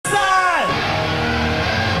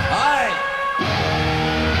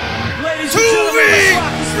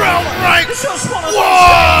We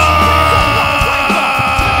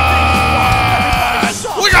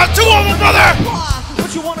got two of them, brother!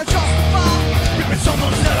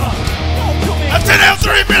 A 10L3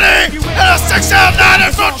 mini and a 6L9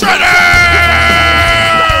 infiltrator!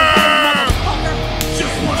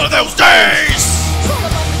 One of those days!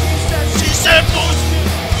 She said,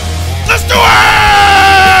 let's do it!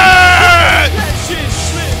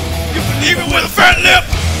 Even with a fat lip!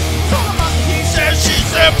 She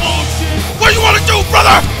said, what you want to do,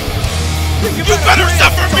 brother? You better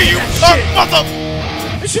suffer me, you punk mother!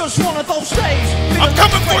 It's just one of those days. I'm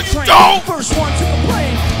coming for you, dog! First one to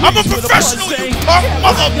complain. I'm a professional, you punk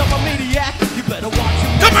mother!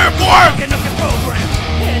 Come here, boy!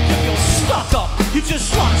 You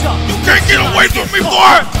can't get away from me,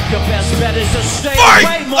 boy!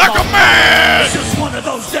 Fight like a man! It's just one of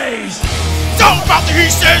those days. It's all about the he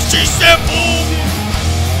said, she said, boom!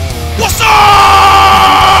 What's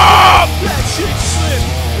up?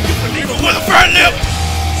 Even with a fat lip.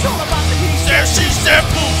 Said she said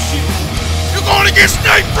boom. You're going against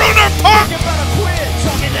Natebruner, punk. You better quit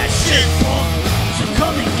talking that shit, punk. So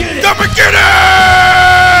come and get it. Come and get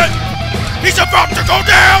it. He's about to go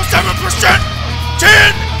down 7%. 10.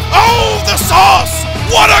 Oh, the sauce.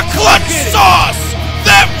 What a clutch sauce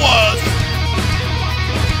that was.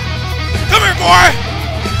 Come here, boy.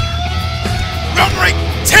 Run rate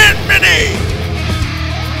 10 mini!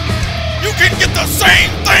 You can get the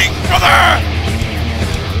same thing, brother!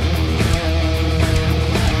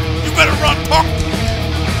 You better run, punk!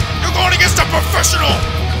 You're going against a professional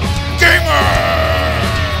gamer!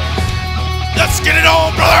 Let's get it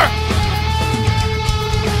on, brother!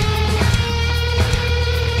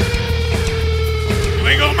 You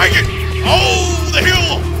ain't gonna make it! Oh, the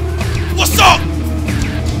hill! What's up?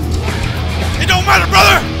 It don't matter,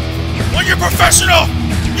 brother! When you're professional,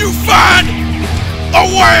 you find a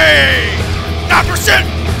way! 9%!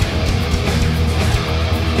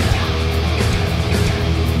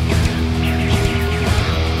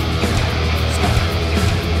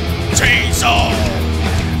 Chainsaw!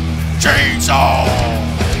 Chainsaw!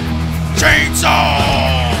 Chainsaw!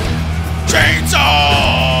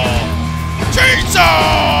 Chainsaw! Chainsaw!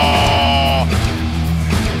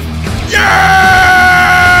 Yeah!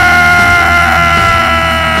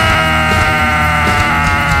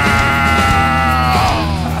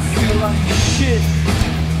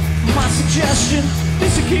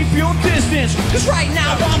 Is to keep your distance, cause right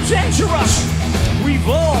now I'm dangerous. We've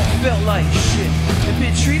all felt like shit and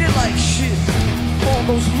been treated like shit. All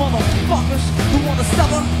those motherfuckers who wanna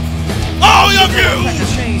stubborn. All of you! Like a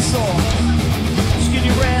chainsaw, skin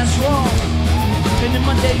your ass raw. And then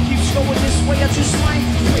my day keeps going this way, I just might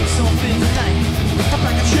break something tonight. I'm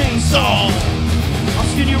like a chainsaw, I'll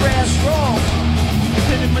skin your ass raw.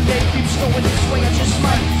 And then my day keeps going this way, I just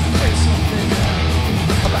might break something tonight.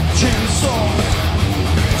 I'm like a chainsaw,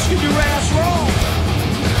 skin your ass raw.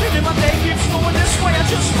 And then my day keeps going this way, I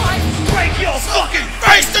just might break your fucking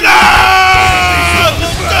face tonight!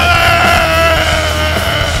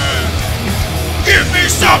 Give me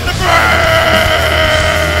something to break!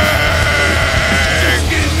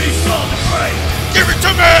 Give me something to break! Give it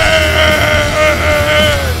to me!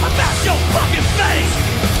 I'm at your fucking face!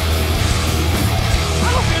 I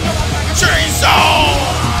hope you know I'm like a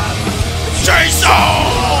chainsaw!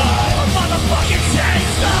 Chainsaw! Motherfucking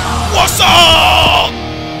chainsaw! What's up?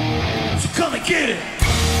 So come and get it!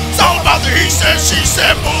 It's all about the he said, she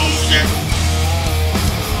said bullshit.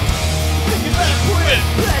 You better quit!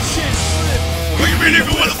 That shit slip! Will you be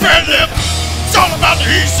living with a fat lip? It's all about the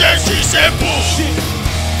he said, she said bullshit.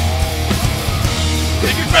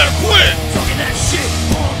 Then you better quit! Talking that shit,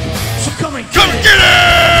 punk!